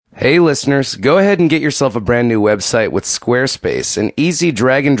Hey listeners, go ahead and get yourself a brand new website with Squarespace, an easy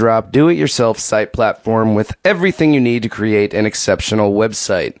drag and drop do-it-yourself site platform with everything you need to create an exceptional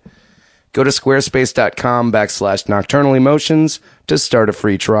website. Go to squarespace.com/nocturnal emotions to start a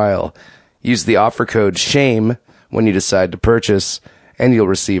free trial. Use the offer code SHAME when you decide to purchase, and you'll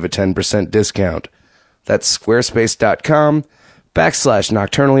receive a 10% discount. That's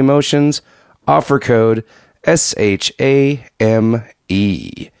squarespace.com/nocturnal emotions, offer code SHAME.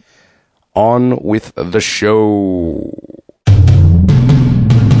 On with the show.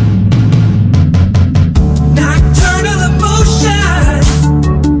 Nocturnal emotions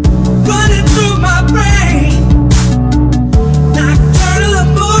running through my brain. Nocturnal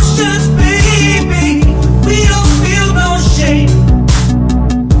emotions, baby. We don't feel no shame.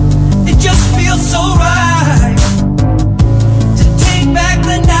 It just feels so right to take back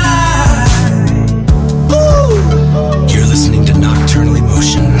the night. Ooh. You're listening to Nocturnal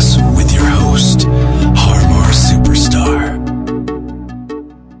Emotions with your host, Har Mar Superstar.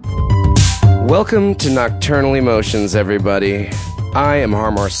 Welcome to Nocturnal Emotions, everybody. I am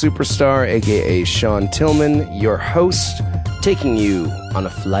Har Mar Superstar, aka Sean Tillman, your host, taking you on a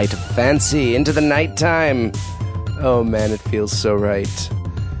flight of fancy into the nighttime. Oh man, it feels so right.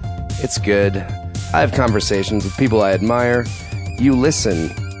 It's good. I have conversations with people I admire. You listen.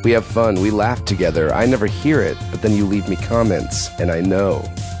 We have fun. We laugh together. I never hear it, but then you leave me comments, and I know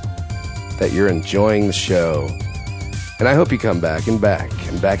that you're enjoying the show. And I hope you come back and back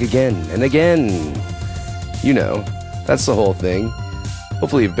and back again and again. You know, that's the whole thing.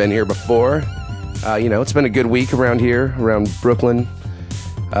 Hopefully you've been here before. It's been a good week around here, around Brooklyn.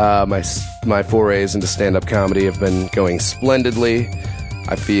 My forays into stand-up comedy have been going splendidly.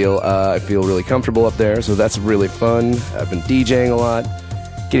 I feel really comfortable up there, so that's really fun. I've been DJing a lot,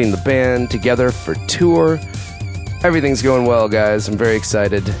 getting the band together for tour. Everything's going well, guys. I'm very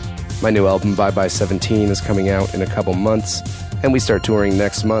excited. My new album, Bye Bye 17, is coming out in a couple months, and we start touring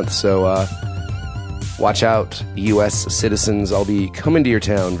next month, so watch out, U.S. citizens. I'll be coming to your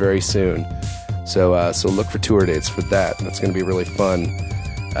town very soon, so look for tour dates for that. That's going to be really fun.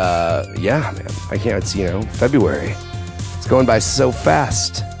 Yeah, man, I can't, it's, February. It's going by so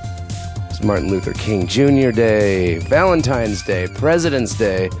fast. It's Martin Luther King Jr. Day, Valentine's Day, President's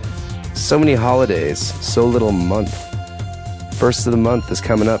Day. So many holidays, so little month. First of the month is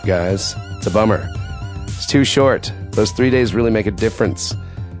coming up, guys. It's a bummer. It's too short. Those 3 days really make a difference.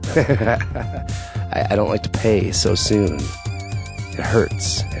 I don't like to pay so soon. It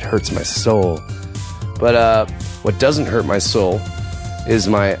hurts. It hurts my soul. But what doesn't hurt my soul is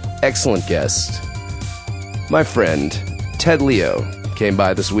my excellent guest, my friend, Ted Leo, came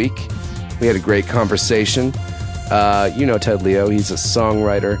by this week. We had a great conversation. You know Ted Leo. He's a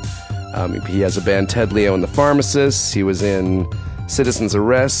songwriter. He has a band, Ted Leo and the Pharmacists. He was in Citizen's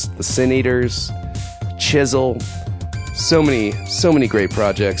Arrest, The Sin Eaters, Chisel. So many great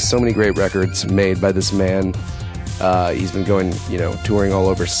projects, so many great records made by this man. He's been going, touring all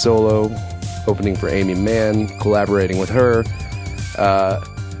over solo, opening for Aimee Mann, collaborating with her.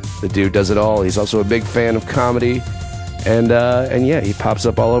 The dude does it all. He's also a big fan of comedy. And yeah, he pops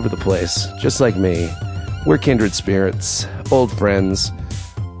up all over the place, just like me. We're kindred spirits, old friends.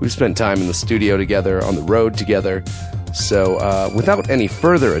 We've spent time in the studio together, on the road together. So, without any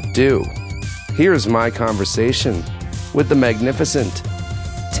further ado, here's my conversation with the magnificent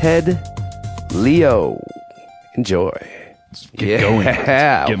Ted Leo. Enjoy. Let's get going.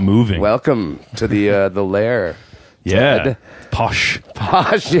 Let's get moving. Welcome to the lair. Yeah. Ted. Posh.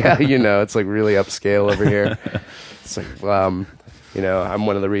 Yeah, it's like really upscale over here. It's like, I'm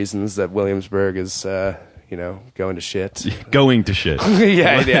one of the reasons that Williamsburg is, going to shit. Going to shit.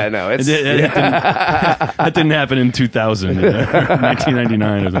 yeah, no, it's... That didn't happen in 2000,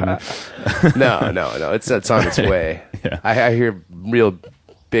 1999 or something. No, it's on its way. Yeah. I hear real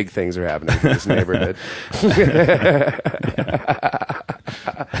big things are happening in this neighborhood.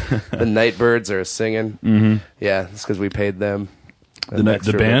 The Nightbirds are singing. Mm-hmm. Yeah, it's because we paid them.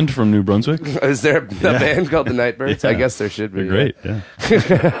 The band from New Brunswick? Is there a band called the Nightbirds? Yeah. I guess there should be. They're great, yeah.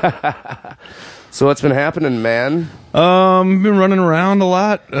 So what's been happening, man? Been running around a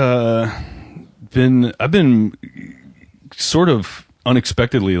lot. I've been sort of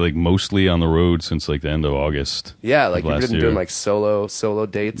unexpectedly, mostly on the road since the end of August. Yeah, you've been doing solo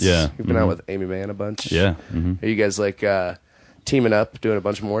dates. Yeah. You've been out with Aimee Mann a bunch. Yeah. Mm-hmm. Are you guys teaming up, doing a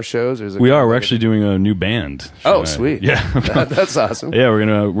bunch more shows? Or is it we're actually doing a new band. Oh, sweet. Yeah. That's awesome. Yeah,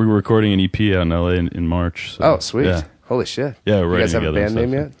 we're recording an EP out in LA in March. So, oh, sweet. Yeah. Holy shit. Yeah, we're You guys have together a band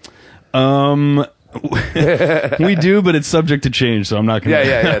name yet? We do, but it's subject to change, so I'm not going to.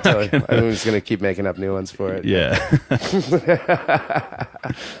 Yeah, totally. I'm just going to keep making up new ones for it. Yeah.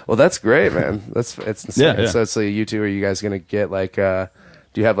 Well, that's great, man. It's insane. Yeah. So you two, are you guys going to get like, do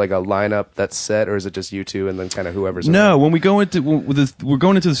you have like a lineup that's set, or is it just you two and then kind of whoever's No, around? when we're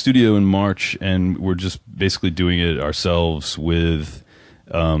going into the studio in March, and we're just basically doing it ourselves with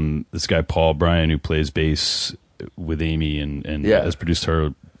this guy Paul Bryan, who plays bass with Aimee and has produced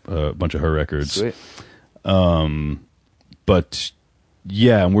her a bunch of her records. Sweet. But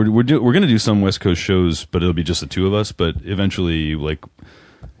yeah, and we're going to do some West Coast shows, but it'll be just the two of us. But eventually, like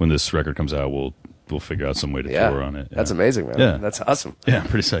when this record comes out, we'll figure out some way to tour on it. Yeah. That's amazing, man. Yeah. That's awesome. Yeah, I'm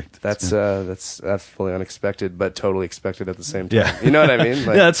pretty psyched. That's fully unexpected, but totally expected at the same time. Yeah. You know what I mean?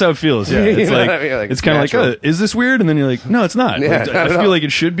 Like, yeah, that's how it feels. Yeah, it's you know like, what I mean? Like, it's kind of like, natural. is this weird? And then you're like, no, it's not. Yeah, Like, not I at feel all. like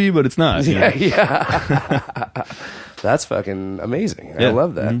it should be, but it's not. you know? Yeah. That's fucking amazing. I Yeah.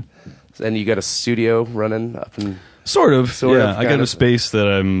 love that. Mm-hmm. And you got a studio running up and Sort of. Sort yeah, of, I got kind a of. space that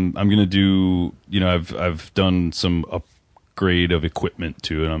I'm going to do. You know, I've done some upgrade of equipment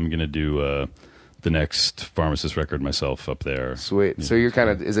to, and I'm going to do the next Pharmacist record myself up there. sweet. Yeah. So you're kind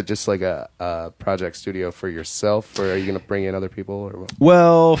of, is it just like a project studio for yourself, or are you going to bring in other people, or what?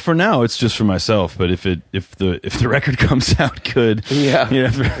 Well, for now it's just for myself, but if the record comes out good, Yeah.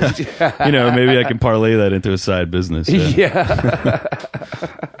 you know, maybe I can parlay that into a side business. Yeah.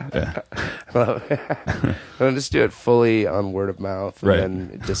 Well, don't just do it fully on word of mouth and Right.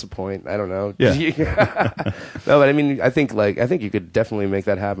 then disappoint. I don't know. Yeah. No, but I mean, I think you could definitely make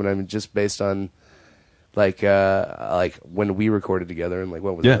that happen. I mean, just based on like when we recorded together, and like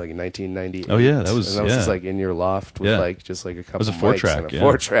what was Yeah. it, like in 1998? Oh, yeah, that was- and that was yeah. just like in your loft with Yeah. like just like a couple was a mics 4-track, and a yeah.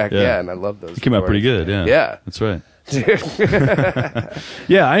 4-track, Yeah. and I love those. It came out pretty good. Yeah. Yeah. That's right.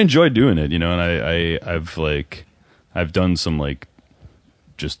 Yeah, I enjoy doing it, you know, and I've done some like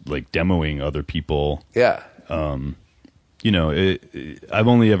just like demoing other people. Yeah. You know, I've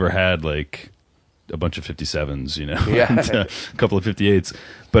only ever had like a bunch of 57s, you know, Yeah. and, a couple of 58s,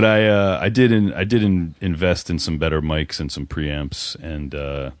 but I did invest in some better mics and some preamps,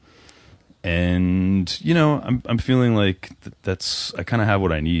 and you know, I'm feeling like that's I kind of have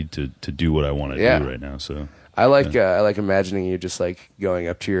what I need to do what I want to do right now. So I like imagining you just like going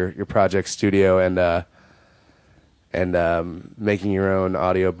up to your project studio and making your own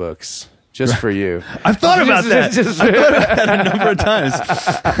audiobooks just for you. I've thought about that. I've thought about that a number of times.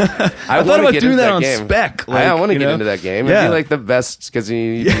 I thought about doing that on spec. Like, I want to you get know? into that game. Yeah. It'd be like the best because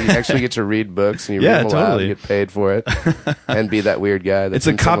you actually get to read books and you Yeah, read them aloud totally. and get paid for it and be that weird guy. That's It's a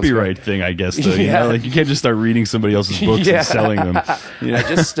in someone's copyright thing, I guess. Though, you Yeah. know? Like you can't just start reading somebody else's books Yeah. and selling them. You know?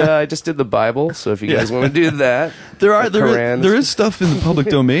 I just did the Bible, so if you guys want to do that, There Quran. is stuff in the public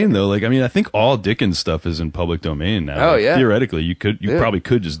domain though. Like I mean, I think all Dickens stuff is in public domain now. Oh, Like, yeah. theoretically, you Yeah. probably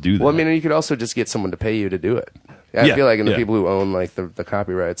could just do that. Well, I mean, you could also just get someone to pay you to do it. I Yeah, feel like, and the yeah. people who own like the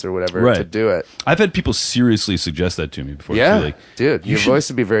copyrights or whatever Right. to do it. I've had people seriously suggest that to me before. Yeah, too. Like, dude, you your should- voice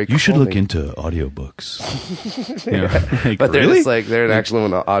would be very. You should look calming. into audiobooks. You know, like, But they're really? just like they're an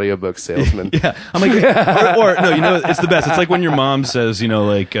actual audiobook salesman. Yeah, I'm like, or no, you know, it's the best. It's like when your mom says, you know,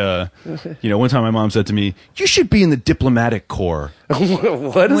 like, you know, one time my mom said to me, "You should be in the diplomatic corps."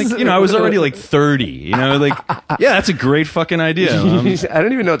 What I'm is like, you know, I was already like 30. You know, like, yeah, that's a great fucking idea. I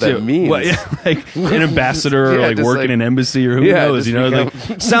don't even know what that means. What, yeah, like an ambassador or Yeah, like just working like- an embassy or who Yeah, knows, just you know, become-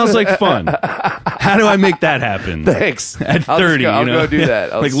 like sounds like fun. How do I make that happen? Thanks. At I'll just 30, I'll you know, go do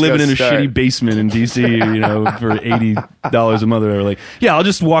that. I'll like just living go in a start. shitty basement in DC, you know, for $80 a month. Or like, yeah, I'll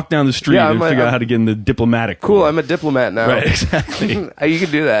just walk down the street Yeah, and figure out how to get in the diplomatic Cool, corps. I'm a diplomat now. Right, exactly. You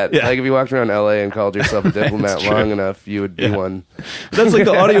could do that. Yeah. Like if you walked around LA and called yourself a diplomat That's true. long enough, you would be Yeah. one. That's like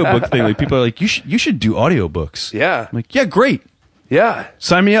the audiobook thing. Like people are like, you should do audiobooks. Yeah. I'm like, yeah, great. Yeah.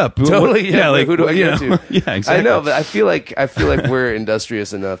 Sign me up. Totally. Yeah. like who do I you go know, to? Yeah, exactly. I know, but I feel like we're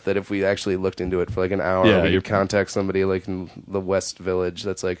industrious enough that if we actually looked into it for like an hour, Yeah, we you're- could contact somebody like in the West Village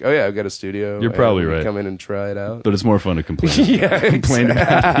that's like, oh yeah, I've got a studio. You're and probably we right. Come in and try it out. But it's more fun to complain. Yeah, Complain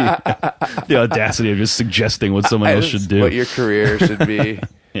about the audacity of just suggesting what someone else should do. What your career should be.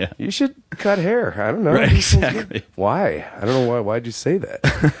 Yeah. You should cut hair. I don't know. Right, exactly. Why? I don't know why. Why'd you say that?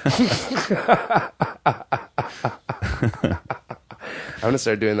 I'm gonna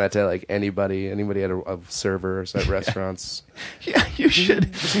start doing that to like anybody at a server at restaurants. Yeah, you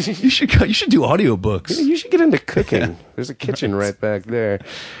should do audiobooks. You should get into cooking. There's a kitchen right back there.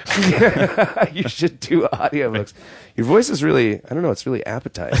 You should do audiobooks. Your voice is really, I don't know, it's really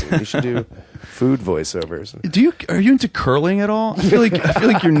appetizing. You should do food voiceovers. Are you into curling at all? I feel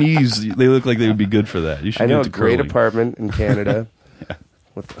like your knees, they look like they would be good for that. You should I know get a into great curling. apartment in Canada.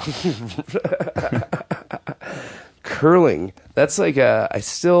 With curling. That's like I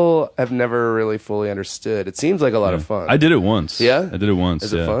still have never really fully understood. It seems like a lot of fun. I did it once. Yeah? I did it once.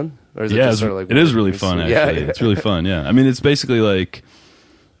 Is it fun? Or is it Yeah, just sort of like it is really fun, actually. Yeah. It's really fun, yeah. I mean, it's basically like,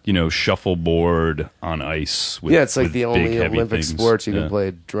 shuffleboard on ice. With, it's like the big, only heavy Olympic things. sport you can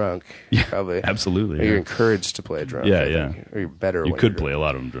play drunk. Yeah, probably. absolutely. Or you're encouraged to play drunk. Yeah, I yeah. think. Or you're better. You when could you're play a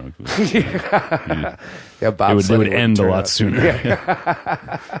lot of them drunk. Bob It would end a lot sooner.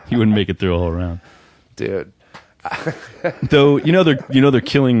 You wouldn't make it through a whole round. Dude. Though, they're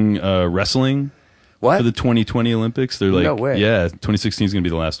killing wrestling What? for the 2020 Olympics. They're like, No way. Yeah, 2016 is going to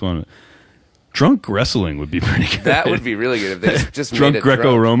be the last one. Drunk wrestling would be pretty good. That would be really good if they just drunk made it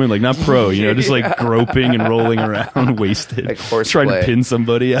Greco-Roman, like not pro, just like groping and rolling around, wasted, like horseplay. trying to pin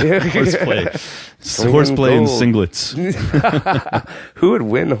somebody. Yeah, horseplay, horseplay and singlets. Who would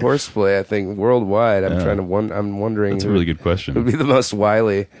win horseplay? I think worldwide. I'm wondering. That's a really good question. Who would be the most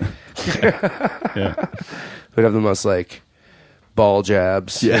wily? Yeah, Who'd have the most like ball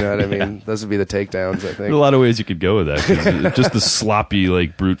jabs? Yeah, you know what I mean? Those would be the takedowns. I think. There's a lot of ways you could go with that. 'Cause just the sloppy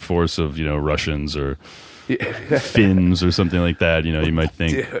like brute force of Russians or Finns or something like that. You might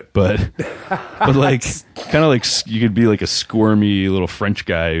think, Dude. but like kind of like you could be like a squirmy little French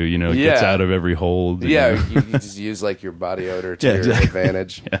guy who gets out of every hold. Yeah, you just use like your body odor to your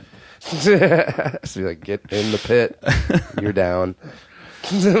advantage. Yeah. So you're like, get in the pit, you're down.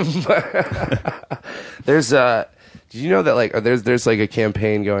 There's did you know that like there's like a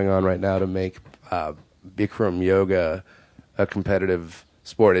campaign going on right now to make Bikram yoga a competitive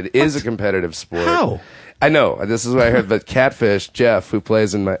sport? It is a competitive sport. How? I know, this is what I heard. But Catfish Jeff, who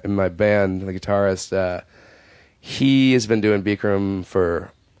plays in my band, the guitarist, he has been doing Bikram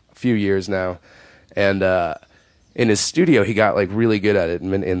for a few years now, and in his studio he got like really good at it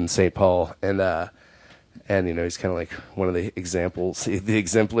in St. Paul, and he's kind of like one of the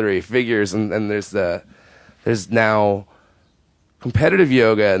exemplary figures, and there's now competitive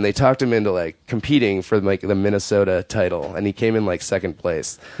yoga, and they talked him into like competing for like the Minnesota title, and he came in like second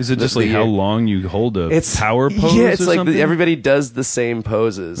place. Is it just like how long you hold a power pose? Yeah, it's or like something? everybody does the same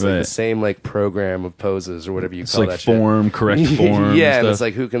poses, like Right. the same like program of poses or whatever you It's call like that shit. correct form. Yeah, and stuff. it's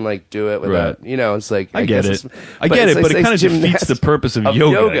like who can like do it without, Right. it's like I get it. but it kind of defeats the purpose of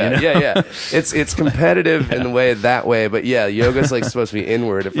yoga. Yeah. It's competitive in the way that way, but yeah, yoga's like supposed to be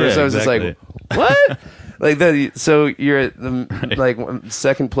inward. At first, I was just like, what? Like so you're at the like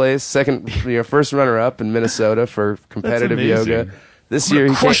second place, first runner up in Minnesota for competitive yoga. This year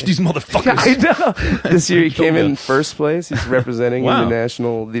he crushed these motherfuckers. I know. This year he came in first place. He's representing Wow.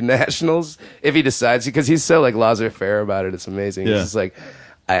 the nationals if he decides, because he's so like laissez-faire about it. It's amazing. Yeah. He's just like,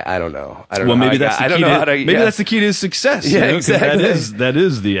 I don't know. I don't Well, know. maybe that's the key. Maybe that's the key to his success. Yeah, 'cause exactly. That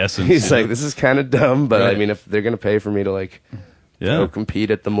is the essence. He's like, this is kind of dumb, but Right. I mean, if they're gonna pay for me to like go compete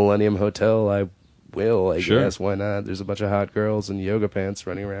at the Millennium Hotel, I will. I guess why not? There's a bunch of hot girls in yoga pants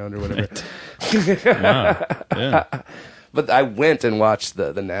running around or whatever. Wow. Yeah. But I went and watched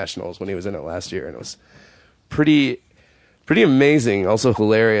the Nationals when he was in it last year, and it was pretty amazing. Also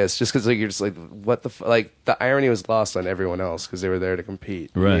hilarious, just because like you're just like, what the like the irony was lost on everyone else because they were there to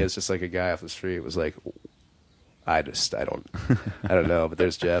compete. Right. He is just like a guy off the street. Was like, I don't know. But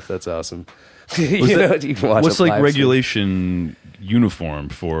there's Jeff. That's awesome. You can watch What's a like live regulation uniform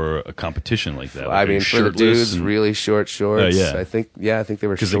for a competition like that? stream. I mean, for the dudes, really short shorts. yeah. I think they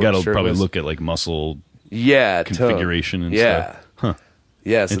were because they got to probably look at like muscle yeah configuration and yeah. stuff. Huh.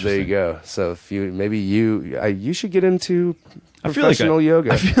 Yeah, so there you Interesting. go. So if you should get into I feel like professional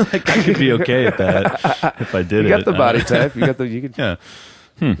yoga. I feel like I could be okay at that if I did You it. got the body type. You could Yeah.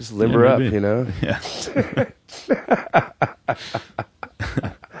 just limber up, maybe. Yeah.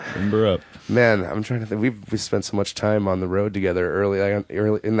 Limber up. Man, I'm trying to think. We spent so much time on the road together early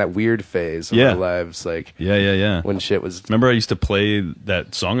in that weird phase of Yeah. our lives, like Yeah. when shit was. Remember I used to play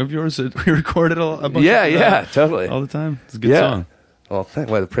that song of yours that we recorded a bunch Yeah, totally. all the time? It's a good Yeah. song. Well,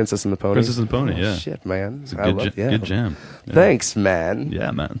 the Princess and the Pony. Princess and the Pony, yeah. Shit, man. It's a good jam. Yeah. Thanks, man.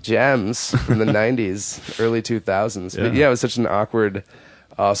 Yeah, man. Jams from the 90s, early 2000s. But Yeah. yeah, it was such an awkward,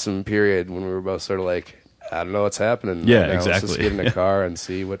 awesome period when we were both sort of like, I don't know what's happening. Yeah, right now. Let's just exactly. get in a car and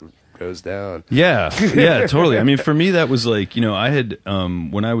see what goes down. Yeah, totally. I mean, for me, that was like, I had,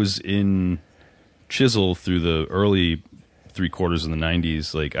 when I was in Chisel through the early 3/4 of the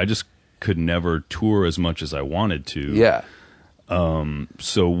 90s, like, I just could never tour as much as I wanted to. Yeah.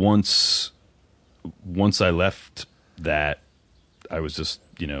 So once I left that, I was just,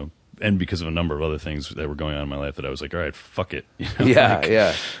 and because of a number of other things that were going on in my life, that I was like, all right, fuck it.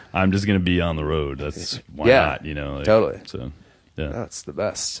 Yeah. I'm just going to be on the road. That's why Yeah, not, totally. So, yeah. That's the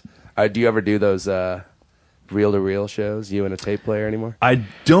best. Do you ever do those reel-to-reel shows, you and a tape player anymore? I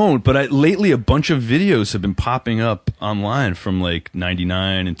don't, but lately a bunch of videos have been popping up online from like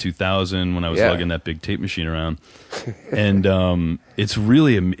 99 and 2000 when I was lugging that big tape machine around. And it's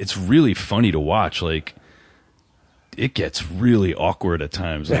really funny to watch. Like, it gets really awkward at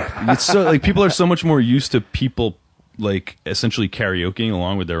times. Like, it's so like people are so much more used to people like essentially karaokeing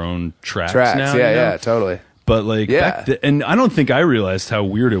along with their own tracks now. Yeah, totally. But like, and I don't think I realized how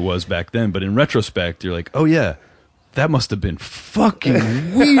weird it was back then. But in retrospect, you're like, oh yeah, that must have been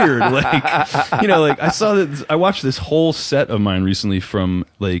fucking weird. Like, you know, like I watched this whole set of mine recently from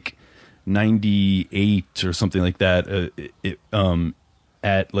like 98 or something like that.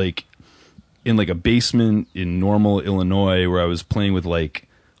 At like in like a basement in Normal, Illinois, where I was playing with like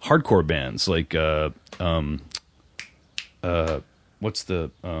hardcore bands, like what's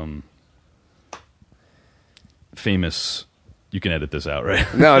the famous? You can edit this out, right?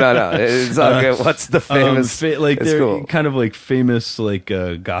 No. It's all good. What's the famous? Like it's they're cool. kind of like famous, like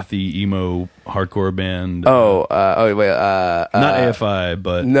gothy emo hardcore band. Not AFI,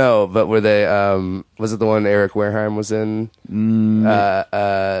 but but were they? Was it the one Eric Wareheim was in?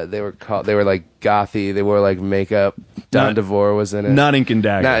 They were like gothy. They wore like makeup. Don DeVore was in it. Not Ink and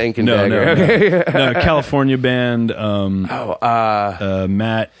Dagger. Not Ink and Dagger. No, California band.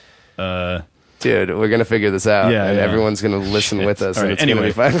 Matt. Dude, we're gonna figure this out, and everyone's gonna listen with us, and it's gonna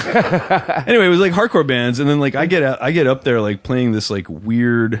be fun. Anyway, it was like hardcore bands, and then like I get up there like playing this like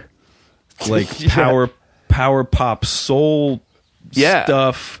weird, like power pop soul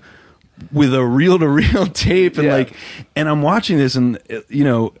stuff with a reel-to-reel tape, and and I'm watching this, and you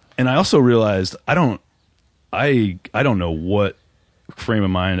know, and I also realized I don't know what frame of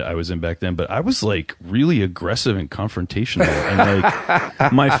mind I was in back then, but I was like really aggressive and confrontational, and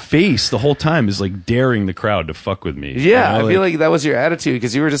like my face the whole time is like daring the crowd to fuck with me. Yeah, you know? I feel like that was your attitude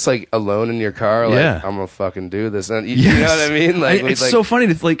because you were just like alone in your car, like I'm gonna fucking do this, and you know what I mean? Like it's so funny.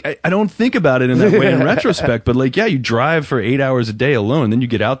 It's like I don't think about it in that way in retrospect, but like you drive for 8 hours a day alone, then you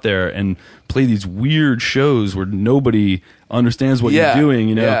get out there and play these weird shows where nobody understands what you're doing,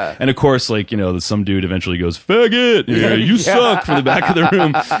 you know. Yeah. And of course, like, you know, some dude eventually goes, "Faggot, you suck," from the back of the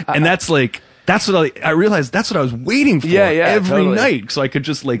room, and that's what I realized. That's what I was waiting for every night, so I could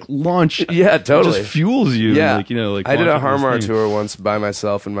just like launch. Yeah, totally. It just fuels you. Yeah, like, you know, like I did a Har Mar tour once by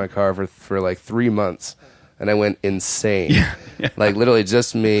myself in my car for like 3 months, and I went insane. Like literally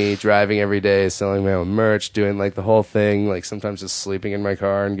just me driving every day, selling my own merch, doing like the whole thing. Like sometimes just sleeping in my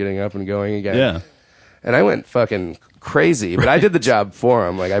car and getting up and going again. Yeah. And I went fucking crazy, but I did the job for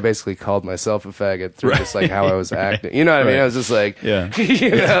him. Like I basically called myself a faggot through just like how I was acting. You know what I mean? I was just like, you know,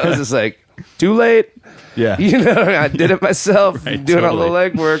 I was just like, too late. Yeah. You know, I did it myself, doing all the totally.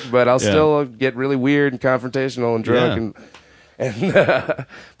 legwork, but I'll still get really weird and confrontational and drunk but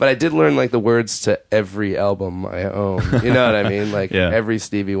I did learn like the words to every album I own. You know what I mean? Like every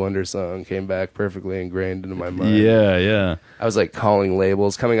Stevie Wonder song came back perfectly ingrained into my mind. Yeah. I was like calling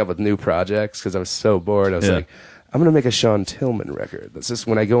labels, coming up with new projects because I was so bored. I was like, I'm going to make a Sean Tillman record. That's just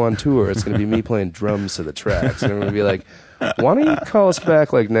when I go on tour, it's going to be me playing drums to the tracks. And I'm going to be like, why don't you call us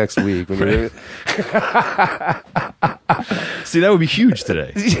back like next week? When you're See, that would be huge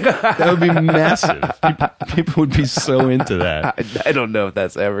today. That would be massive. People would be so into that. I don't know if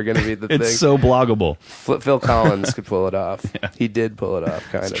that's ever going to be the thing. It's so bloggable. Phil Collins could pull it off. He did pull it off,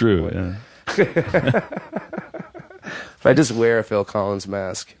 kind of. It's true, yeah. If I just wear a Phil Collins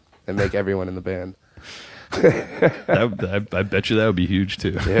mask and make everyone in the band. I bet you that would be huge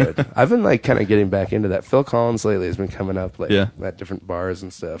too. Dude, I've been like kind of getting back into that. Phil Collins lately has been coming up like at different bars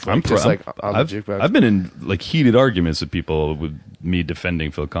and stuff. Like, I've been in like heated arguments with people with me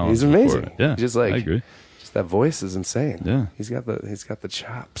defending Phil Collins. He's amazing. Before. Yeah, just like I agree. Just that voice is insane. Yeah, he's got the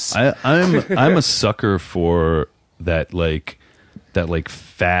chops. I'm a sucker for that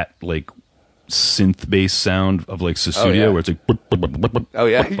fat like synth bass sound of like Susudia, where it's like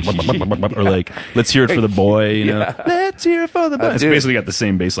or like let's hear it for the boy, you know. Let's hear it for the boy. It's basically got the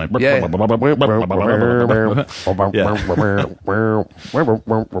same bass line. Exactly.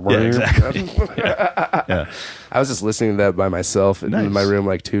 Yeah. I was just listening to that by myself in my room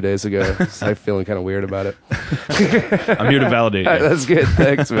like 2 days ago. I'm feeling kind of weird about it. I'm here to validate you. That's good.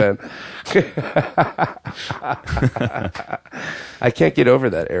 Thanks, man. I can't get over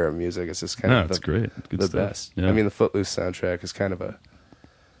that era of music. It's just kind of great. Good the stuff. best. Yeah. I mean, the Footloose soundtrack is kind of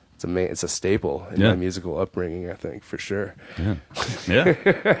it's a staple in my musical upbringing, I think, for sure.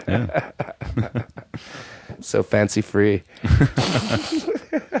 Yeah. So fancy free.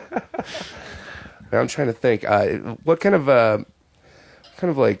 Now I'm trying to think. What kind of kind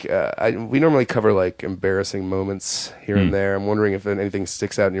of like we normally cover like embarrassing moments here and there. I'm wondering if anything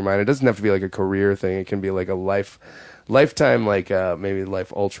sticks out in your mind. It doesn't have to be like a career thing. It can be like a lifetime, like maybe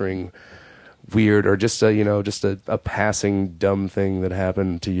life altering, weird, or just a passing dumb thing that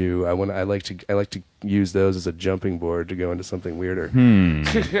happened to you. I like to use those as a jumping board to go into something weirder.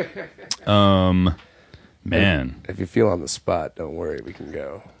 Man, if you feel on the spot, don't worry, we can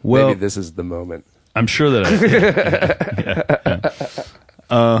go. Well, maybe this is the moment. I'm sure that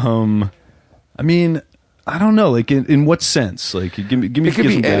I mean, I don't know, like in what sense? Like give me it could give be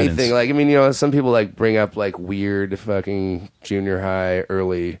some anything. guidance. Like, I mean, some people like bring up like weird fucking junior high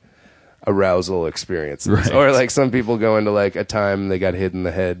early arousal experiences, right. Or like some people go into like a time they got hit in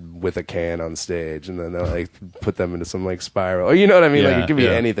the head with a can on stage, and then they'll like put them into some like spiral, or you know what I mean? Like it could be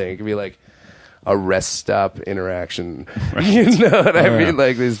anything. It could be like a rest stop interaction. Right. You know what I mean?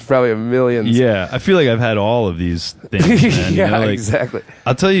 Like there's probably a million. Yeah, I feel like I've had all of these things. Man. Yeah, like, exactly.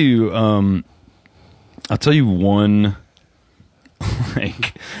 I'll tell you one.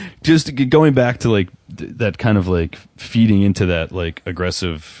 Like, just going back to like that kind of like feeding into that like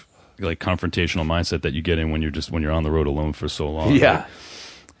aggressive, like confrontational mindset that you get in when you're on the road alone for so long. Yeah. Like,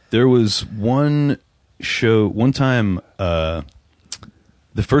 there was one time.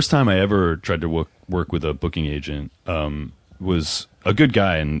 The first time I ever tried to work with a booking agent was a good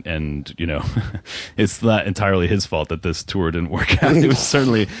guy, and it's not entirely his fault that this tour didn't work out. It was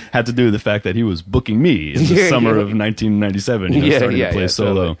certainly had to do with the fact that he was booking me in the summer of 1997. Starting to play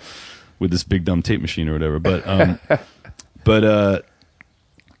solo with this big dumb tape machine or whatever. But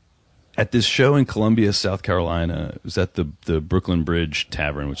at this show in Columbia, South Carolina, it was at the Brooklyn Bridge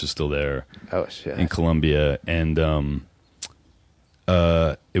Tavern, which is still there. Oh shit! In Columbia, and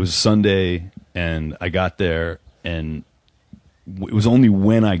it was a Sunday, and I got there, and it was only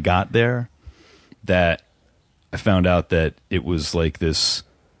when I got there that I found out that it was like this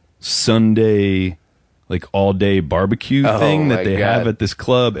Sunday, like all day barbecue thing that they have at this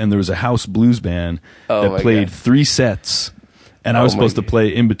club, and there was a house blues band that played 3 sets. And I was supposed to play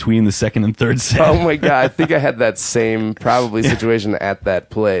in between the second and third set. Oh my god! I think I had that same probably situation at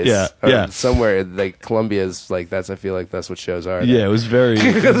that place. Yeah, somewhere like Columbia's like that's. I feel like that's what shows are. Yeah, it was very,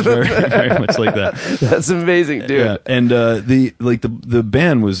 very much like that. That's amazing, dude. Yeah. And the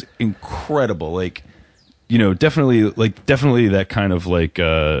band was incredible. Like, definitely that kind of like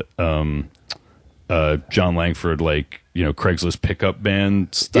John Langford, like, Craigslist pickup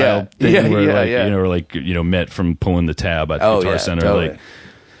band style thing where met from pulling the tab at the Guitar Center, totally.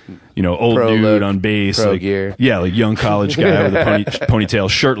 Like, old Pro dude look, on bass, pro like gear. Yeah, like young college guy with a ponytail,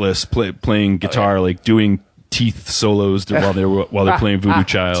 shirtless, playing guitar, like doing teeth solos while they're playing Voodoo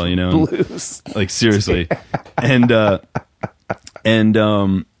Child, Blues. Like seriously. And I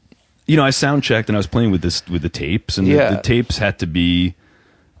sound checked, and I was playing with the tapes, and the tapes had to be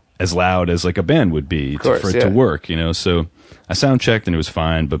as loud as like a band would be for it to work, so I sound checked and it was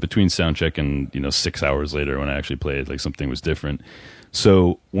fine, but between sound check and 6 hours later when I actually played, like something was different.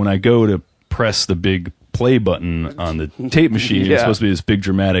 So when I go to press the big play button on the tape machine, it was supposed to be this big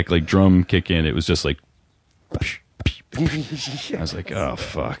dramatic like drum kick in. It was just like I was like, oh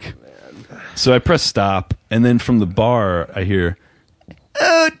fuck. So I press stop, and then from the bar I hear,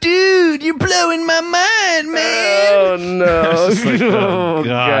 "Oh, dude, you're blowing my mind, man!" Oh no! Like, oh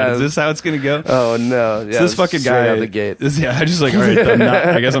god, is this how it's gonna go? Oh no! Yeah, so this fucking guy out the gate. I just like, all right,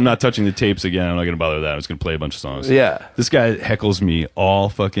 I guess I'm not touching the tapes again. I'm not gonna bother with that. I'm just gonna play a bunch of songs. Yeah. This guy heckles me all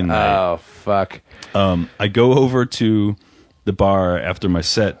fucking night. Oh fuck! I go over to the bar after my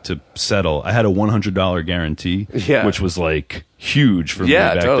set to settle. I had a $100 guarantee, which was like huge for me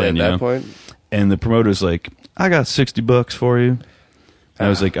back then. At that point. And the promoter's like, "I got $60 for you." And I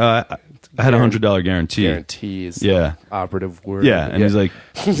was like, I had a $100 guarantee. Guarantee is operative word. Yeah, and he's like,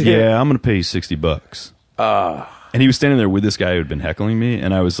 "Yeah, I'm going to pay you $60." And he was standing there with this guy who had been heckling me,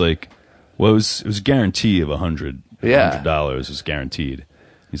 and I was like, "Well, it was a guarantee of $100. $100 was guaranteed."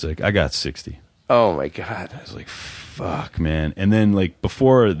 He's like, "I got 60." Oh my god! I was like, "Fuck, man!" And then like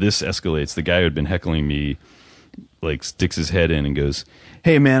before this escalates, the guy who had been heckling me like sticks his head in and goes,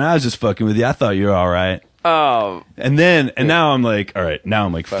 "Hey, man, I was just fucking with you. I thought you were all right." Oh, and now I'm like, all right, now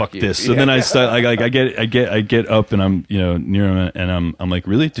I'm like, fuck this. So then I start, I get up, and I'm, near him, and I'm like,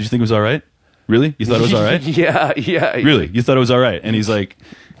 really? Did you think it was all right? Really? You thought it was all right? Yeah. Really? You thought it was all right? And he's like,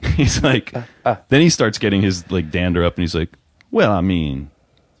 then he starts getting his like dander up, and he's like, well, I mean,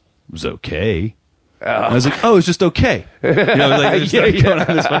 it was okay. And I was like, oh, it's just okay. Like, going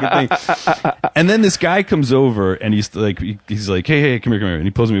on this fucking thing. And then this guy comes over, and he's like, hey, come here. And he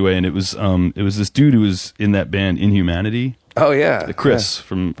pulls me away, and it was this dude who was in that band Inhumanity. Oh, yeah. Chris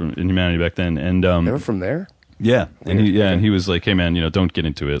from Inhumanity back then. And they were from there? Yeah, and he was like, "Hey man, don't get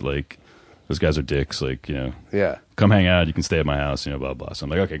into it. Like, those guys are dicks. Like, come hang out. You can stay at my house. Blah blah." So I'm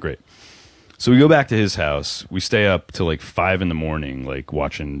like, "Okay, great." So we go back to his house. We stay up till like 5 a.m, like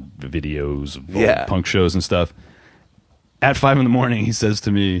watching the videos of punk shows and stuff. At 5 a.m, he says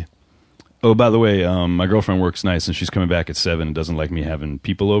to me, "Oh, by the way, my girlfriend works nights and she's coming back at 7 and doesn't like me having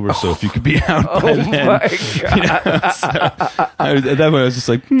people over. So if you could be out by then." Oh my God. At that point, I was just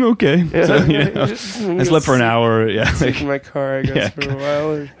like, okay. So, I slept for an hour. Yeah, in my car, I guess, for a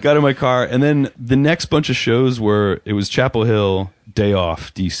while. Got in my car, and then the next bunch of shows it was Chapel Hill, day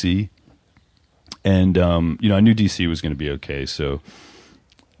off, DC, and I knew DC was going to be okay, so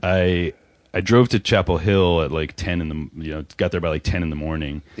I drove to Chapel Hill at like 10 got there by like 10 in the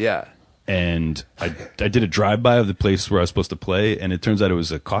morning. Yeah. And I did a drive-by of the place where I was supposed to play, and it turns out it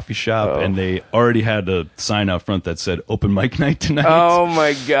was a coffee shop, and they already had a sign out front that said "Open Mic Night tonight." Oh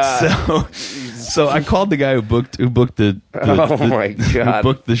my God! So I called the guy who booked my God, who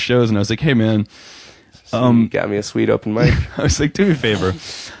booked the shows, and I was like, "Hey man, you got me a sweet open mic." I was like, "Do me a favor,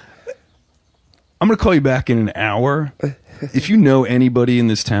 I'm gonna call you back in an hour. If you know anybody in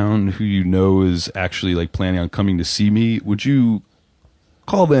this town who is actually like planning on coming to see me, would you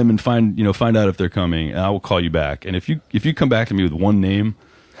call them and find out if they're coming, and I will call you back. And if you come back to me with one name,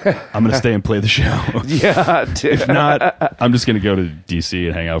 I'm going to stay and play the show. Yeah, dude. If not, I'm just going to go to DC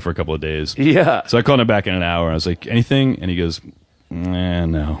and hang out for a couple of days." Yeah. So I called him back in an hour. I was like, "Anything?" And he goes,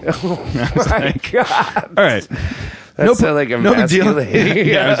 no. Oh my God. All right. That's like a no big deal.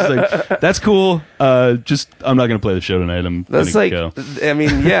 Yeah. I was just like, "That's cool. Just I'm not going to play the show tonight. That's like, go." I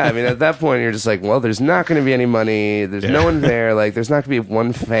mean, at that point you're just like, well, there's not going to be any money. There's no one there. Like, there's not going to be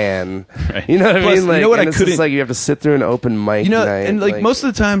one fan. Right. You know what I mean? Like, what? it's just like you have to sit through an open mic night. And like most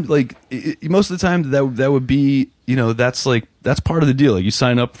of the time, that would be, that's part of the deal. Like you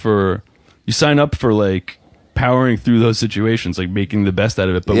sign up for like powering through those situations, like making the best out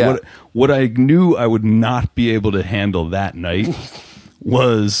of it. But what I knew I would not be able to handle that night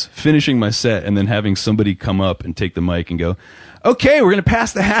was finishing my set and then having somebody come up and take the mic and go, "Okay, we're going to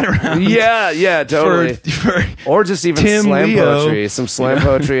pass the hat around." Yeah, totally. Or just even Tim slam Leo. poetry. Some slam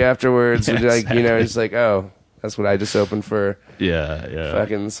poetry afterwards. Yeah, like, exactly. It's like, oh, that's what I just opened for. Yeah.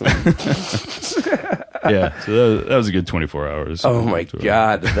 Fucking some... Yeah, so that was a good 24 hours. Oh my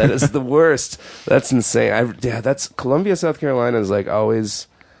God, that is the worst. That's insane. That's Columbia, South Carolina is like always.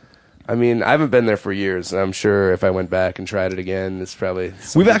 I mean, I haven't been there for years, and I'm sure if I went back and tried it again, it's probably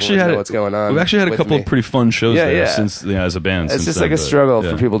we've actually had what's going on. We've actually had a couple of pretty fun shows there since as a band. It's just like a struggle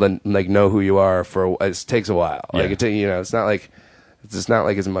for people to like know who you are. It takes a while. Yeah. Like it's not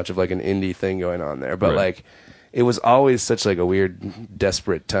like as much of like an indie thing going on there, but like. It was always such like a weird,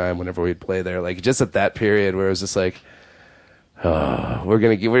 desperate time whenever we'd play there. Like just at that period where it was just like,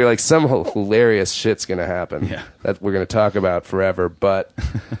 we're like some hilarious shit's gonna happen that we're gonna talk about forever. But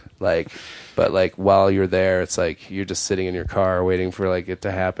while you're there, it's like you're just sitting in your car waiting for like it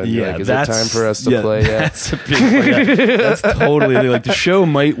to happen. Yeah, like, is it time for us to play yet? That's a big that's totally like the show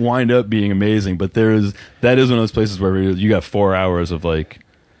might wind up being amazing, but that is one of those places where you got 4 hours of like,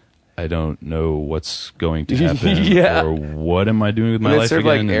 I don't know what's going to happen or what am I doing with my life serve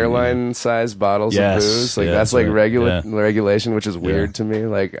again. Like airline-sized bottles of booze. Like that's like regulation, which is weird to me.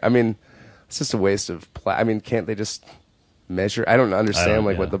 Like, I mean, it's just a waste of. I mean, can't they just measure? I don't understand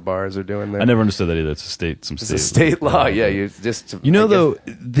what the bars are doing there. I never understood that either. It's a state law. Yeah, you just. Though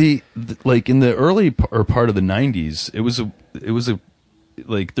the like in the early part of the '90s, it was a.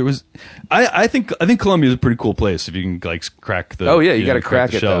 Like there was, I think Columbia is a pretty cool place if you can like crack the. Oh yeah, you got to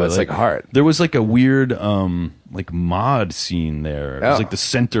crack it though. It's like hard. There was like a weird like mod scene there. It was like the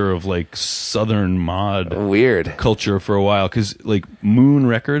center of like southern mod weird culture for a while because like Moon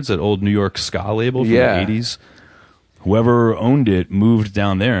Records, that old New York ska label from the '80s, whoever owned it moved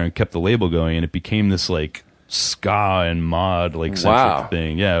down there and kept the label going, and it became this like ska and mod like centric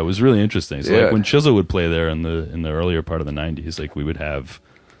thing. Yeah, it was really interesting. So like when Chisel would play there in the earlier part of the '90s, like we would have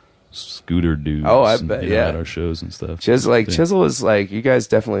scooter dudes. Oh, I bet. At our shows and stuff. Chisel was like, you guys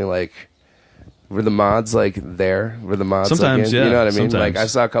definitely like. Were the mods like there? Were the mods sometimes? Like, you know what I mean? Sometimes. Like I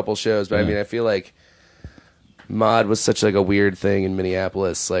saw a couple shows, but I mean, I feel like mod was such like a weird thing in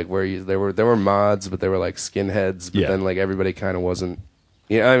Minneapolis. Like where there were mods, but they were like skinheads. But then like everybody kind of wasn't.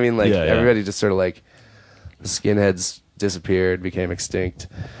 You know what I mean? Like everybody just sort of like. The skinheads disappeared, became extinct,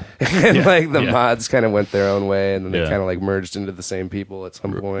 and like the mods kind of went their own way, and then they kind of like merged into the same people at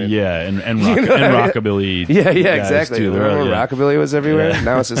some point. Yeah, and rockabilly. Yeah, exactly. Too. Remember when rockabilly was everywhere? Yeah.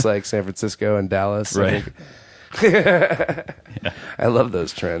 Now it's just like San Francisco and Dallas. Right. I love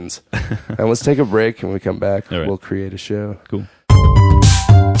those trends. And let's take a break, and when we come back, we'll create a show. Cool.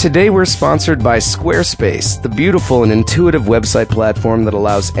 Today we're sponsored by Squarespace, the beautiful and intuitive website platform that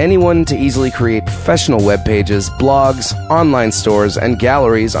allows anyone to easily create professional web pages, blogs, online stores, and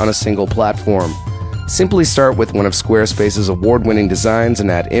galleries on a single platform. Simply start with one of Squarespace's award-winning designs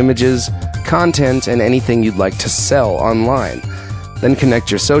and add images, content, and anything you'd like to sell online. Then connect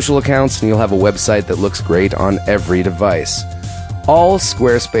your social accounts and you'll have a website that looks great on every device. All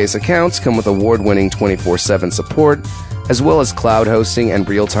Squarespace accounts come with award-winning 24/7 support, as well as cloud hosting and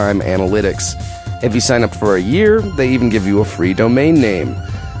real-time analytics. If you sign up for a year, they even give you a free domain name.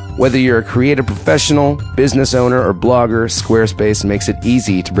 Whether you're a creative professional, business owner, or blogger, Squarespace makes it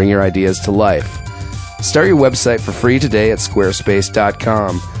easy to bring your ideas to life. Start your website for free today at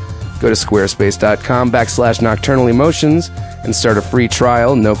squarespace.com. Go to squarespace.com/nocturnalemotions and start a free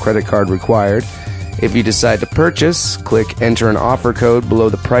trial, no credit card required. If you decide to purchase, click enter an offer code below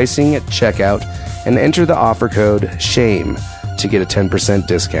the pricing at checkout and enter the offer code SHAME to get a 10%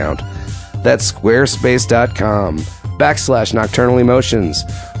 discount. That's squarespace.com/nocturnalemotions.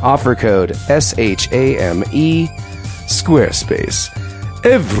 Offer code SHAME. Squarespace.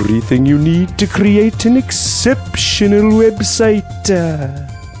 Everything you need to create an exceptional website.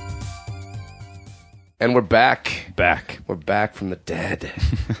 And we're back. We're back from the dead.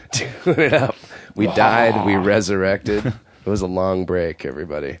 Doing it up. We died. We resurrected. It was a long break,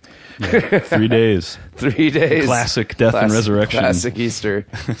 everybody. Yeah, 3 days. 3 days. Classic death and resurrection. Classic Easter.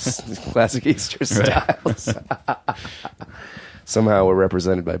 Classic Easter styles. Somehow we're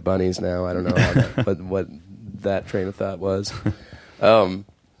represented by bunnies now. I don't know how what that train of thought was.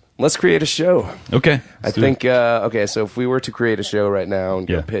 Let's create a show. Okay. I think, so if we were to create a show right now and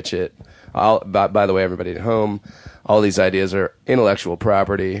go pitch it, by the way, everybody at home, all these ideas are intellectual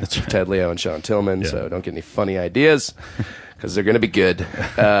property. That's right. Ted Leo and Sean Tillman, so don't get any funny ideas, because they're going to be good.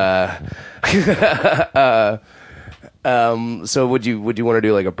 So would you want to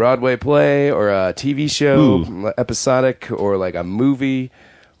do like a Broadway play or a TV show, episodic, or like a movie?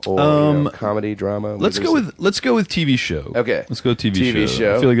 Or comedy, drama. Let's go with TV show. Okay, let's go TV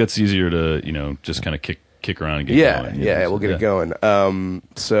show. I feel like that's easier to just kind of kick around and get going. Yeah, we'll get it going.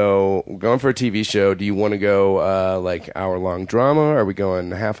 So going for a TV show. Do you want to go like hour-long drama? Or are we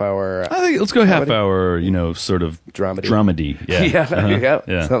going half hour? I think let's go half hour. Sort of dramedy. Yeah,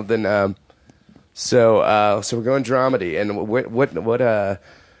 yeah. Something. So we're going dramedy, and what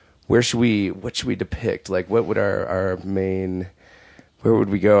what should we depict? Like, what would our main? Where would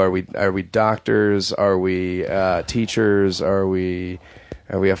we go? Are we doctors? Are we teachers? Are we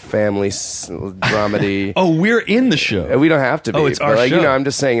a family dramedy? Oh, we're in the show. We don't have to be. Oh, it's our show. I'm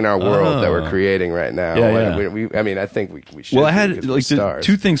just saying in our world that we're creating right now. Yeah. I think we should. Well, I had like two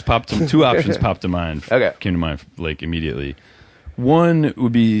options popped to mind. Okay. Came to mind like immediately. One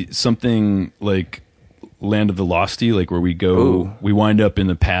would be something like Land of the Losty, like where we wind up in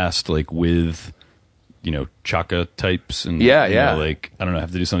the past, like with Chaka types and like I don't know,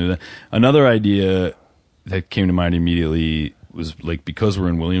 have to do something with that. Another idea that came to mind immediately was like, because we're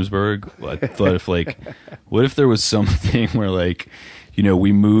in Williamsburg, I thought if like, what if there was something where like,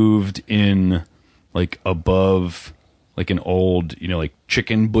 we moved in like above like an old, like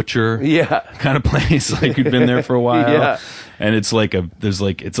chicken butcher kind of place, like we'd been there for a while. And it's like it's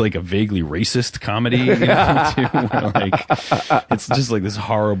like a vaguely racist comedy, too, where like it's just like this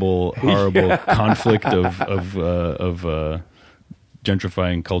horrible conflict of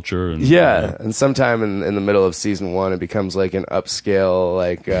gentrifying culture. And, and sometime in the middle of season 1, it becomes like an upscale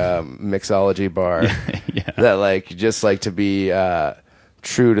like mixology bar that like just like to be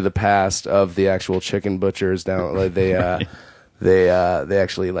true to the past of the actual chicken butchers down. Like they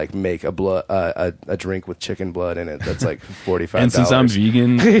actually like make a drink with chicken blood in it that's like $45. And since I'm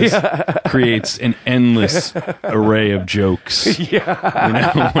vegan, this creates an endless array of jokes.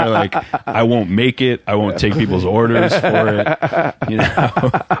 Where like I won't make it, I won't take people's orders for it.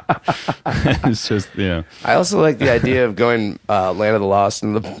 It's just I also like the idea of going Land of the Lost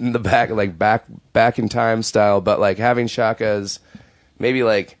in the back, like back in time style, but like having Chaka's maybe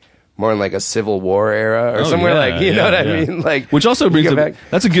like more in like a Civil War era or somewhere like, you know what I mean? Like, which also brings up,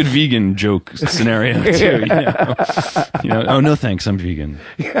 that's a good vegan joke scenario too. Oh no, thanks, I'm vegan.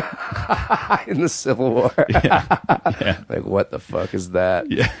 In the Civil War. Like, what the fuck is that?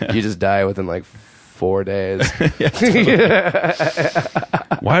 You just die within like 4 days.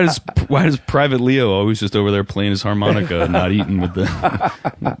 Why does Private Leo always just over there playing his harmonica, not eating with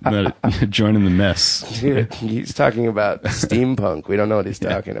not joining the mess? Dude, he's talking about steampunk. We don't know what he's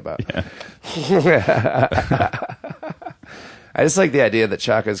talking about. I just like the idea that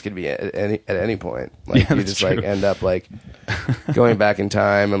Chaka's could be at any point. Like you just true. Like end up like going back in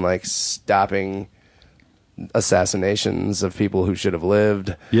time and like stopping assassinations of people who should have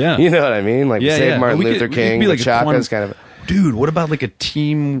lived. Yeah. You know what I mean? Like save Martin Luther King, like Chaka's kind of... Dude, what about like a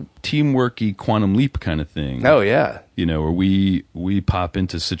teamworky quantum leap kind of thing? Oh, yeah. You know, where we pop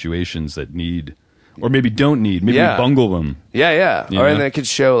into situations that need... Or maybe don't need. Maybe we bungle them. Yeah. And then it could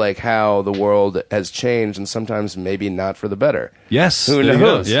show like how the world has changed, and sometimes maybe not for the better. Yes. Who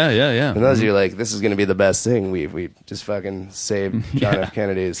knows? Yeah. Who knows? You're like, this is going to be the best thing. We just fucking saved John F.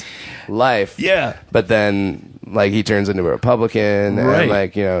 Kennedy's life. Yeah. But then like he turns into a Republican, right? And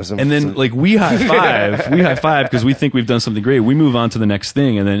like and then like we high five because we think we've done something great. We move on to the next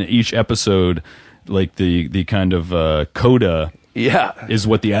thing, and then each episode, like the kind of coda. Yeah, is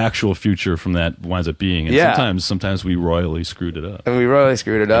what the actual future from that winds up being. And sometimes we royally screwed it up. And we royally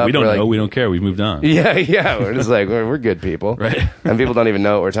screwed it up. We don't know. We don't care. We've moved on. Yeah. We're just like, we're good people. Right. And people don't even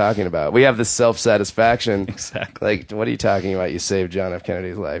know what we're talking about. We have this self-satisfaction. Exactly. Like, what are you talking about? You saved John F.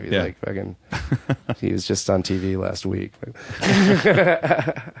 Kennedy's life. He's like, fucking, he was just on TV last week.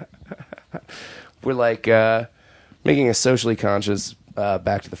 We're like making a socially conscious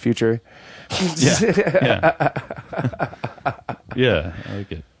Back to the Future. Yeah, I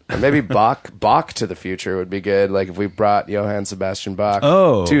like it. Or maybe Bach to the Future would be good. Like if we brought Johann Sebastian Bach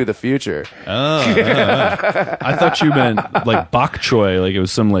to the future. I thought you meant like bok choy, like it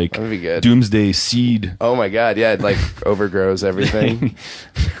was some like doomsday seed. Oh my god, yeah, it like overgrows everything.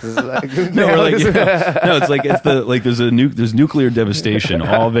 No, it's like there's nuclear devastation.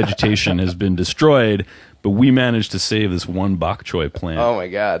 All vegetation has been destroyed, but we managed to save this one bok choy plant. Oh my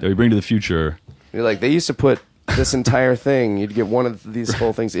god. That we bring to the future. You're like, they used to put this entire thing, you'd get one of these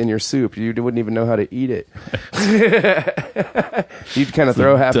whole things in your soup. You wouldn't even know how to eat it. You'd kind of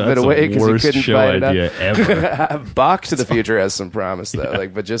throw half of it away because you couldn't bite it up. Worst show idea ever. Bach to the Future has some promise though,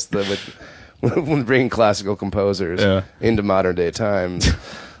 like, but just when bringing classical composers into modern day times.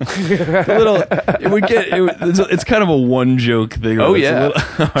 It's kind of a one joke thing. Oh yeah.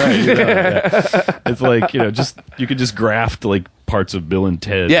 It's like you could just graft like parts of Bill and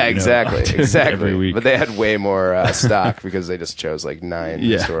Ted. Yeah, exactly. Every week. But they had way more stock because they just chose like 9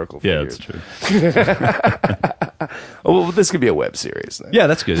 historical figures. Yeah, that's true. Well, this could be a web series then. Yeah,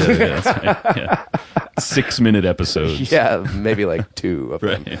 that's good. That's right. 6-minute episodes. Yeah, maybe like 2 of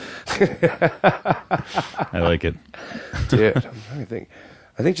them. I like it. Dude,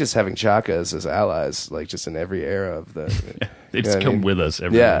 I think just having Chakas as allies, like just in every era of the... They just come with us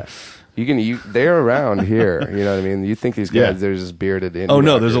everywhere. Yeah. They're around here, you know what I mean? You think these guys, they're just bearded in. Oh,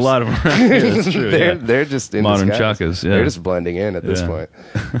 no, there's a lot of them around here. That's true. They're just in modern disguise. Chakas, They're just blending in at this point.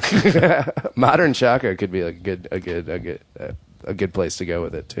 Modern Chaka could be like a good place to go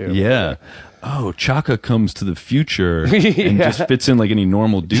with it, too. Yeah. Oh, Chaka comes to the future and just fits in like any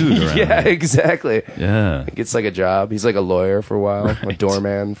normal dude around Yeah, here. exactly. Yeah. He gets like a job. He's like a lawyer for a while, a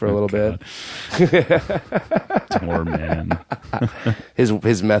doorman for a little bit. Doorman.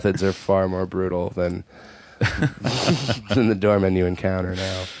 His methods are far more brutal than the doorman you encounter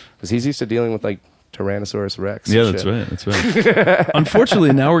now. Because he's used to dealing with like Tyrannosaurus Rex. Yeah, that's right.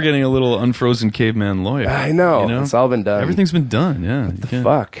 Unfortunately, now we're getting a little unfrozen caveman lawyer. I know. It's all been done. Everything's been done, yeah. What the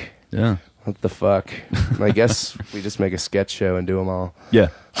fuck? Yeah. What the fuck? I guess we just make a sketch show and do them all. Yeah.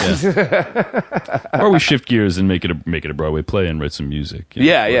 Or we shift gears and make it a Broadway play and write some music.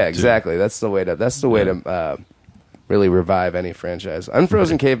 Yeah, exactly. That's the way to really revive any franchise.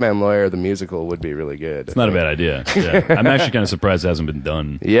 Unfrozen Caveman Lawyer, the musical, would be really good. It's not a bad idea. Yeah. I'm actually kind of surprised it hasn't been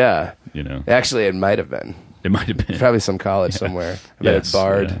done. Yeah. Actually, it might have been. It might have been. Probably some college somewhere. I bet it's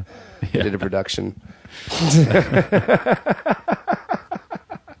Bard. They did a production.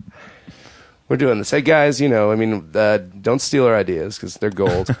 We're doing this. Hey, guys, don't steal our ideas because they're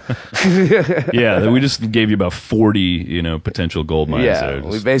gold. We just gave you about 40, potential gold mines. Yeah,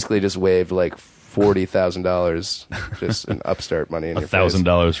 we basically just waved like $40,000 just in upstart money in your face.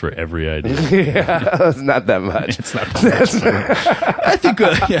 $1,000 for every idea. Yeah, it's not that much. It's not that much. I think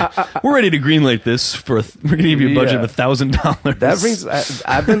we're ready to greenlight this we're going to give you a budget of $1,000. That brings.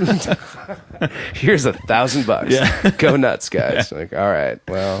 I've been. Here's $1,000. Yeah. Go nuts, guys. Like, all right,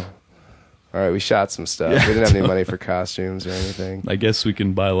 we shot some stuff. We didn't have any money for costumes or anything. I guess we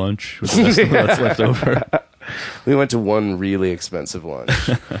can buy lunch with the rest of what's left over. We went to one really expensive lunch,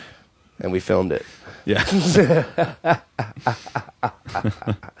 and we filmed it. Yeah.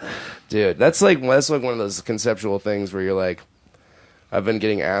 Dude, that's like one of those conceptual things where you're like, I've been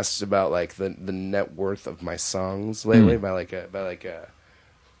getting asked about like the net worth of my songs lately by like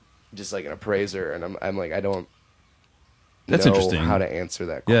just like an appraiser, and I'm like, I don't. That's know interesting. How to answer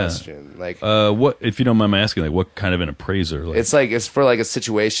that question? Like, what if you don't mind my asking? Like, what kind of an appraiser? It's for like a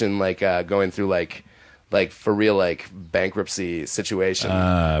situation like going through like like for real, like bankruptcy situation.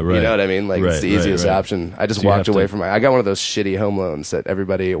 Right. You know what I mean? Like it's the easiest option. I just walked away from it. I got one of those shitty home loans that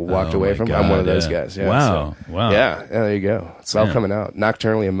everybody walked away from. God, I'm one of those guys. Yeah, wow. Yeah, there you go. It's all coming out.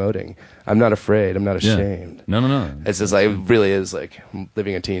 Nocturnally emoting. I'm not afraid. I'm not ashamed. No. It's just like, it really is like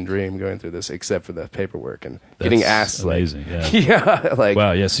living a teen dream going through this, except for the paperwork and getting asked. Amazing. Like, yeah. Like,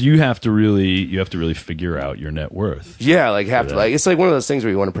 wow. Yeah. So you have to really figure out your net worth. Yeah. Like it's like one of those things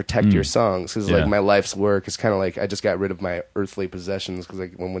where you want to protect your songs. Cause like my life's work is kind of like, I just got rid of my earthly possessions. Cause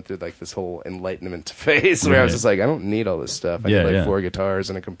like when I went through like this whole enlightenment phase where I was just like, I don't need all this stuff. I need like 4 guitars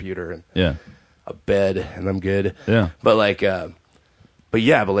and a computer and a bed and I'm good. Yeah. But like, but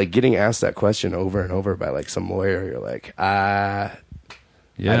getting asked that question over and over by like some lawyer, you're like, I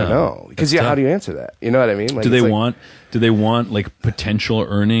don't know. Because how do you answer that? You know what I mean? Like, do they want like potential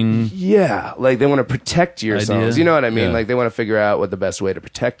earning? Yeah, like they want to protect your songs. You know what I mean? Yeah. Like they want to figure out what the best way to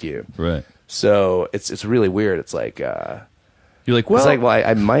protect you. Right. So it's really weird. It's like you're like, well, it's like, well,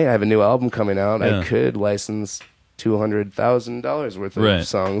 I might have a new album coming out. I could license $200,000 worth of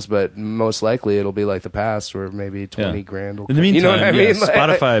songs, but most likely it'll be like the past, where maybe 20 grand will in the meantime, you know what I mean?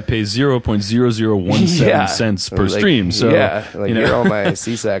 Spotify pays 0.0017 cents per stream. So you're all my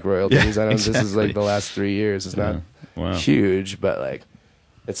CSAC royalties. I know this is like the last 3 years. It's not huge, but like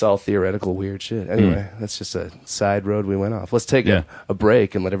it's all theoretical weird shit. Anyway, that's just a side road we went off. Let's take a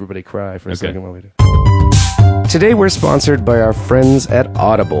break and let everybody cry for a second while we do. Today we're sponsored by our friends at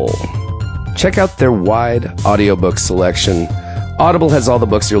Audible. Check out their wide audiobook selection. Audible has all the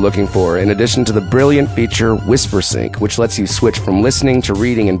books you're looking for, in addition to the brilliant feature Whisper Sync, which lets you switch from listening to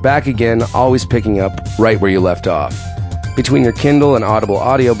reading and back again, always picking up right where you left off. Between your Kindle and Audible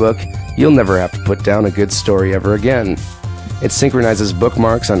audiobook, you'll never have to put down a good story ever again. It synchronizes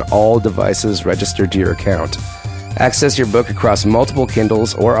bookmarks on all devices registered to your account. Access your book across multiple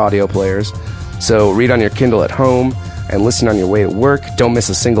Kindles or audio players, so read on your Kindle at home and listen on your way to work. Don't miss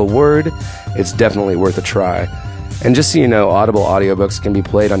a single word. It's definitely worth a try. And just so you know, Audible audiobooks can be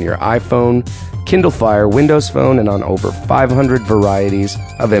played on your iPhone, Kindle Fire, Windows Phone, and on over 500 varieties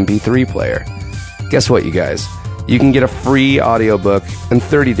of MP3 player. Guess what, you guys? You can get a free audiobook and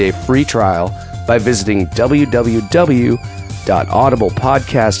 30-day free trial by visiting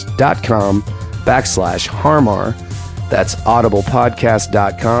www.audiblepodcast.com/Har Mar. That's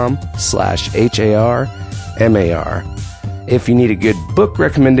audiblepodcast.com/HARMAR. If you need a good book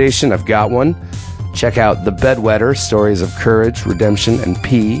recommendation, I've got one. Check out The Bedwetter, Stories of Courage, Redemption, and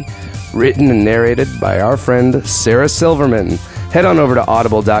Pee, written and narrated by our friend Sarah Silverman. Head on over to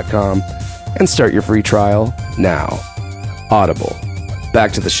audible.com and start your free trial now. Audible.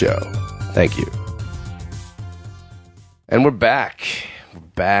 Back to the show. Thank you. And we're back. We're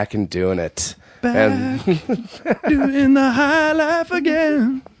back and doing it. Back doing the high life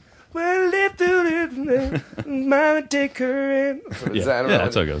again. Well, live through this, mama take her in.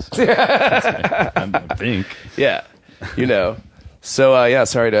 That's how it goes. I think. Yeah, you know. So,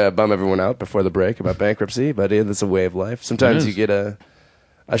 sorry to bum everyone out before the break about bankruptcy, but it's a way of life. Sometimes you get a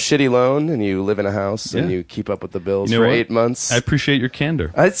shitty loan and you live in a house and you keep up with the bills for 8 months. I appreciate your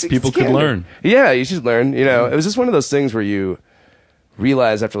candor. People could candor. learn. Yeah, you should learn. You know, it was just one of those things where you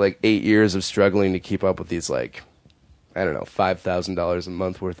realize after like 8 years of struggling to keep up with these like, I don't know, $5,000 a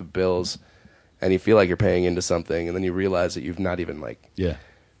month worth of bills, and you feel like you're paying into something, and then you realize that you've not even like,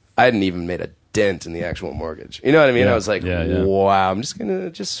 I hadn't even made a dent in the actual mortgage. You know what I mean? I was like, wow, I'm just gonna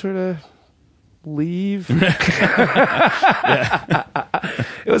just sort of leave. It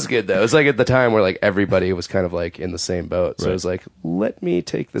was good though. It was like at the time where like everybody was kind of like in the same boat, so it was like, let me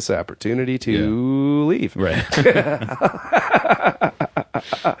take this opportunity to leave. Right.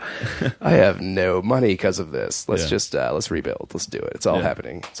 I have no money because of this. Let's just let's rebuild. Let's do it. It's all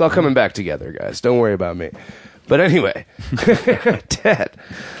happening. It's all coming back together, guys. Don't worry about me. But anyway, Ted,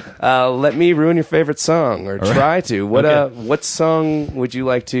 let me ruin your favorite song, or try to. What song would you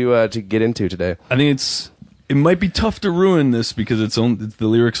like to get into today? I think it might be tough to ruin this because the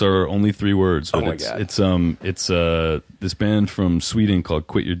lyrics are only 3 words. But it's this band from Sweden called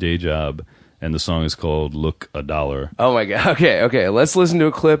Quit Your Dayjob. And the song is called Look a Dollar. Oh my God. Okay. Let's listen to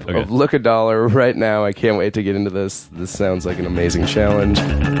a clip of Look a Dollar right now. I can't wait to get into this. This sounds like an amazing challenge.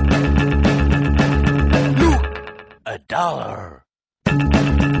 Look a dollar. Look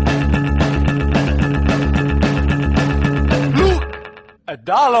a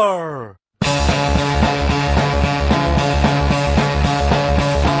dollar.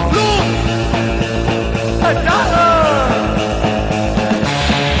 Look a dollar.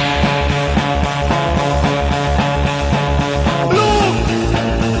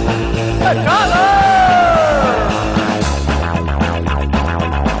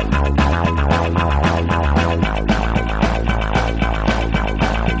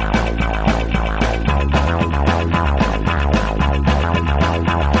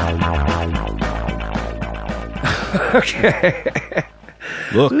 Okay.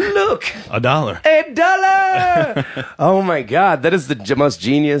 Look, $1. $1. Oh my God, that is the most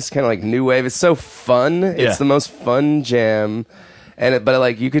genius kind of like new wave. It's so fun. It's the most fun jam, but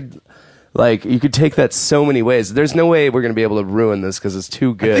like you could take that so many ways. There's no way we're gonna be able to ruin this because it's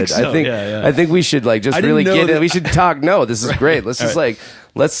too good. I think we should like just really get it. We should talk. No, this is great. Let's just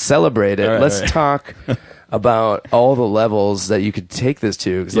let's celebrate it. Let's talk about all the levels that you could take this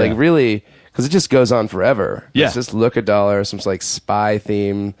to. Because like really. Because it just goes on forever. Yeah. It's just Look $1, some like spy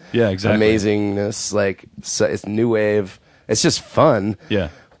theme. Yeah, exactly. Amazingness. Like, so it's new wave. It's just fun. Yeah.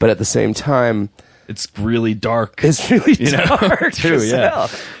 But at the same time, it's really dark. It's really dark too. Yeah.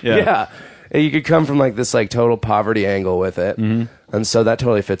 Yeah. And you could come from like this like total poverty angle with it. Mm-hmm. And so that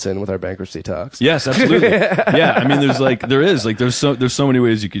totally fits in with our bankruptcy talks. Yes, absolutely. Yeah. I mean, there's so many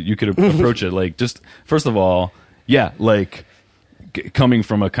ways you could approach it. Like, just first of all, like. Coming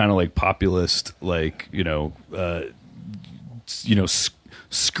from a kind of like populist, like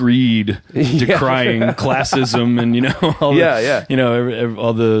screed decrying classism and all the,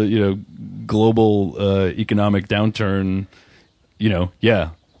 all the global economic downturn.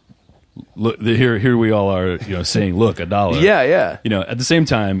 Look, here we all are, saying, "Look, $1." Yeah. At the same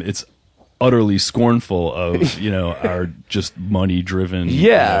time, it's utterly scornful of our just money driven.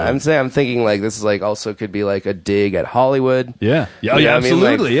 Yeah, I'm thinking like this is like also could be like a dig at Hollywood. Yeah,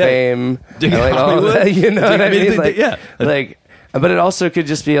 absolutely. Like fame, dig at Hollywood. What I mean? Like, but it also could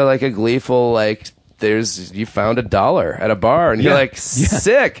just be like a gleeful like. You found $1 at a bar and you're like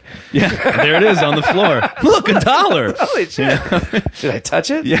sick. Yeah, there it is on the floor. Look, $1. Holy shit! Should I touch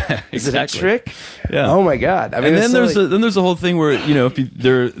it? Yeah, is it a trick? Yeah. Oh my God! I mean, and then there's a whole thing where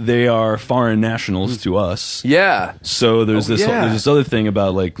if they are foreign nationals to us. Yeah. So there's there's this other thing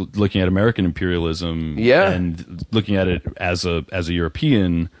about like looking at American imperialism. Yeah. And looking at it as a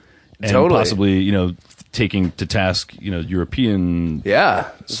European, and totally. Possibly taking to task European. Yeah.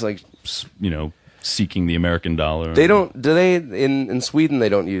 It's like seeking the American dollar. They don't. Do they in Sweden? They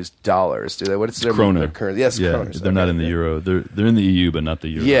don't use dollars, do they? What is their currency? Yes, kronor. They're not in the euro. They're in the EU, but not the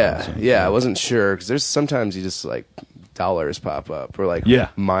euro. Yeah, so, I wasn't sure because there's sometimes you just like dollars pop up or like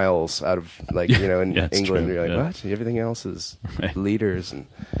miles out of like in England. You're like, what? Everything else is liters and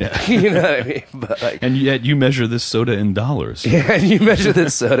you know what I mean. But like, and yet you measure this soda in dollars. Yeah, and you measure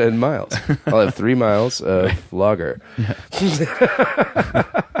this soda in miles. I'll have 3 miles of lager.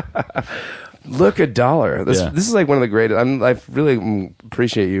 Look, $1. This is like one of the greatest. I really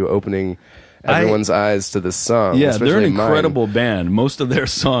appreciate you opening everyone's eyes to this song. Yeah, they're an incredible band. Most of their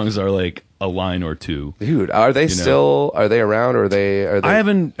songs are like a line or two. Dude, are they still? Are they around? Or are they? I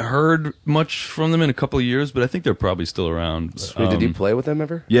haven't heard much from them in a couple of years, but I think they're probably still around. Did you play with them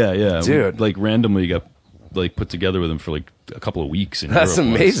ever? Yeah, dude. We, like randomly got like put together with them for like a couple of weeks. That's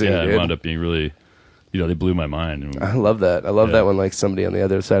Europe amazing. Yeah, dude. it wound up being really. They blew my mind. I love that. I love that when like somebody on the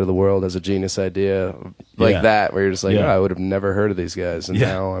other side of the world has a genius idea like that, where you're just like, I would have never heard of these guys, and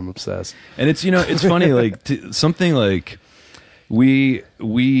now I'm obsessed. And it's it's funny, like something like we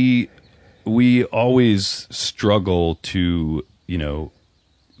always struggle to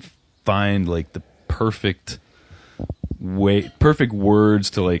find like the perfect words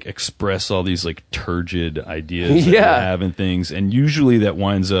to like express all these like turgid ideas that we have and things, and usually that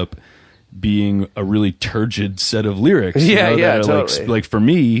winds up being a really turgid set of lyrics. Totally. Like for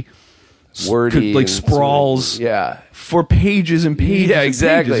me, wordy, like sprawls. For pages and pages. Yeah,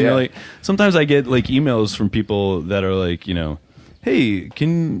 exactly. And pages. Like sometimes I get like emails from people that are like, hey,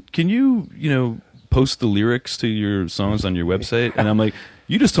 can you post the lyrics to your songs on your website? And I'm like,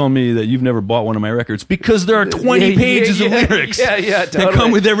 you just told me that you've never bought one of my records because there are 20 pages of lyrics totally. that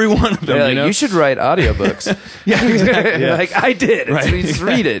come with every one of them. You should write audiobooks. Exactly. Like I did. Right. You just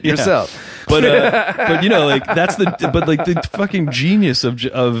read it yourself. But like that's the fucking genius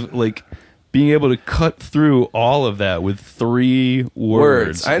of like being able to cut through all of that with 3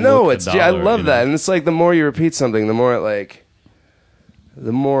 words. I know Look, $1, I love that, and it's like the more you repeat something, the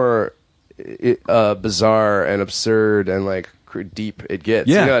more bizarre and absurd and like deep it gets.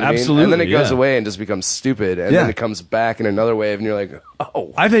 Yeah, you know what absolutely. I mean? And then it goes away and just becomes stupid, and then it comes back in another wave, and you're like,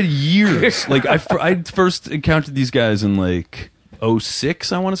 oh. I've had years. Like I first encountered these guys in like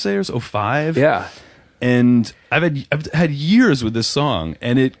 06, I want to say, or 05. Yeah. And I've had years with this song,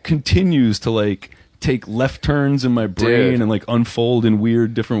 and it continues to like take left turns in my brain and like unfold in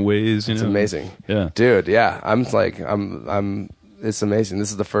weird different ways. It's amazing. Yeah, dude. Yeah, I'm. It's amazing.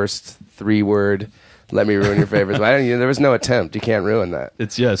 This is the first 3-word. Let me ruin your favorites. There was no attempt. You can't ruin that. I'm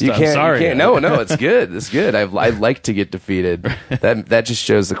sorry. You can't. No, it's good. It's good. I like to get defeated. That just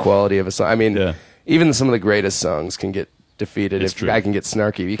shows the quality of a song. I mean, even some of the greatest songs can get defeated It's if true. I can get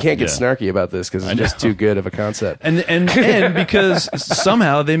snarky. You can't get snarky about this because it's just too good of a concept. And because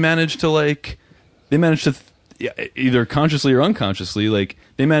somehow they managed to either consciously or unconsciously, like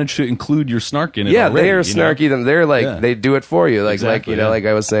they managed to include your snark in it. Yeah, already, they are snarky. Them. They're like they do it for you. Like Exactly, like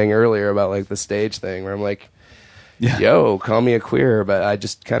I was saying earlier about like the stage thing where I'm like, yo, call me a queer, but I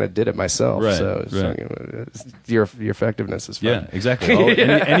just kind of did it myself. Right, So your effectiveness is fun. Yeah, exactly.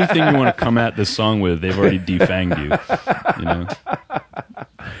 Anything you want to come at this song with, they've already defanged you. You know.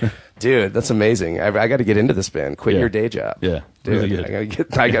 Dude, that's amazing. I got to get into this band. Quit Your Dayjob. Yeah, dude. really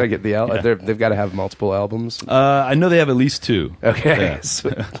good. I gotta get the album. Yeah. They've got to have multiple albums. I know they have at least 2. Okay, Yeah.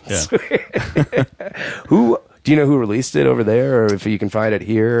 sweet. Yeah. Sweet. Do you know who released it over there, or if you can find it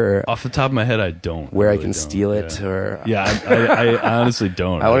here? Or Off the top of my head, I don't. where I I really can don't. steal it, or I honestly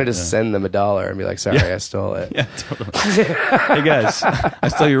don't. I want to just send them $1 and be like, "Sorry, I stole it." Yeah, totally. Hey guys, I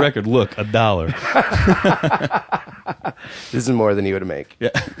stole your record. Look, $1. This is more than you would make Yeah.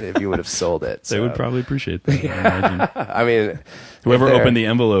 if you would have sold it. They so. would probably appreciate that. I imagine. I mean, Whoever if they're- opened the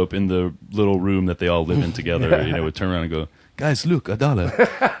envelope in the little room that they all live in together, would turn around and go, "Guys, look, $1."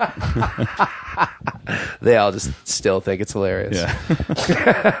 They all just still think it's hilarious.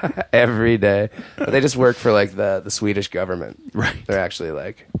 Yeah, Every day. But they just work for like the Swedish government. right. They're actually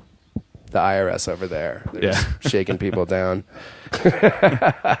like the IRS over there. They're just shaking people down.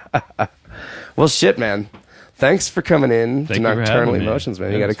 Well, shit, man. Thanks for coming in Thank to you for Nocturnal having me. Emotions, man.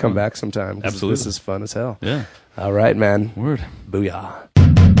 Yeah, You got to it's come fun. back sometime. Absolutely. This is fun as hell. Yeah. All right, man. Word. Booyah.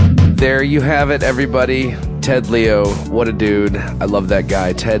 There you have it, everybody. Ted Leo, what a dude. I love that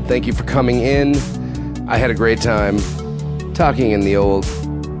guy. Ted, thank you for coming in. I had a great time talking in the old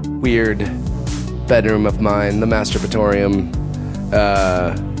weird bedroom of mine, the masturbatorium.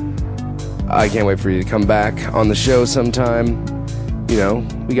 I can't wait for you to come back on the show sometime. You know,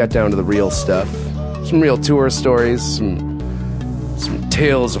 we got down to the real stuff. Some real tour stories, some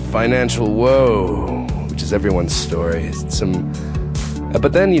tales of financial woe, which is everyone's story.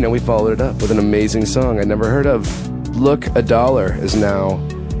 But then, we followed it up with an amazing song I'd never heard of. Look, $1 is now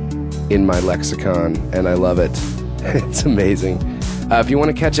in my lexicon, and I love it. It's amazing. If you want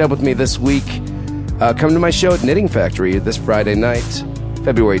to catch up with me this week, come to my show at Knitting Factory this Friday night,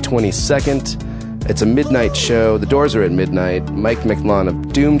 February 22nd. It's a midnight show. The doors are at midnight. Mike McLawn of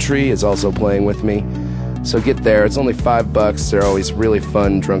Doomtree is also playing with me. So get there. It's only $5. They're always really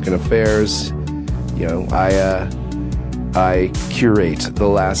fun, drunken affairs. I curate the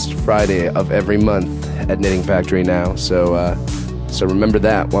last Friday of every month at Knitting Factory now. So remember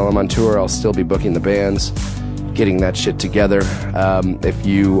that. While I'm on tour, I'll still be booking the bands, getting that shit together. If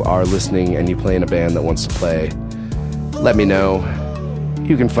you are listening and you play in a band that wants to play, let me know.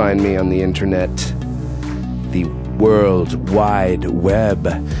 You can find me on the internet, the World Wide Web.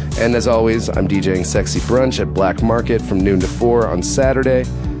 And as always, I'm DJing Sexy Brunch at Black Market from noon to 4 on Saturday.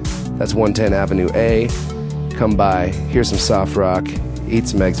 That's 110 Avenue A. Come by, hear some soft rock, eat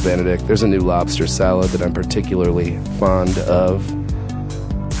some Eggs Benedict. There's a new lobster salad that I'm particularly fond of.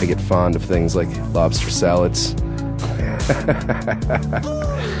 I get fond of things like lobster salads.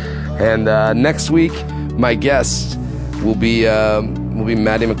 And next week, my guest will be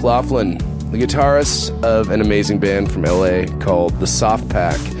Maddie McLaughlin, the guitarist of an amazing band from LA called The Soft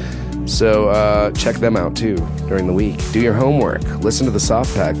Pack. So check them out too during the week. Do your homework. Listen to The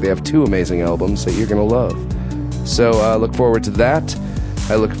Soft Pack. They have 2 amazing albums that you're going to love. So look forward to that.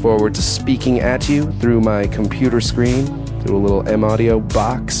 I look forward to speaking at you through my computer screen, through a little M-Audio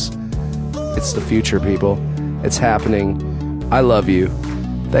box. It's the future, people. It's happening. I love you.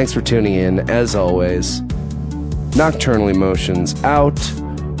 Thanks for tuning in, as always. Nocturnal Emotions out.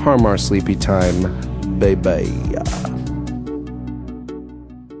 Har Mar Sleepy Time. Bye-bye.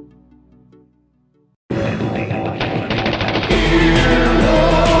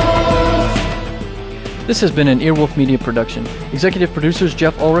 This has been an Earwolf Media production. Executive producers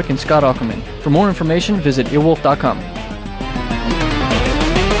Jeff Ulrich and Scott Ackerman. For more information, visit earwolf.com.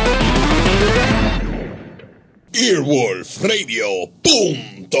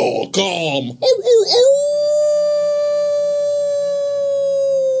 Earwolfradio.com.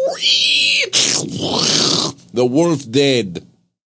 The wolf dead.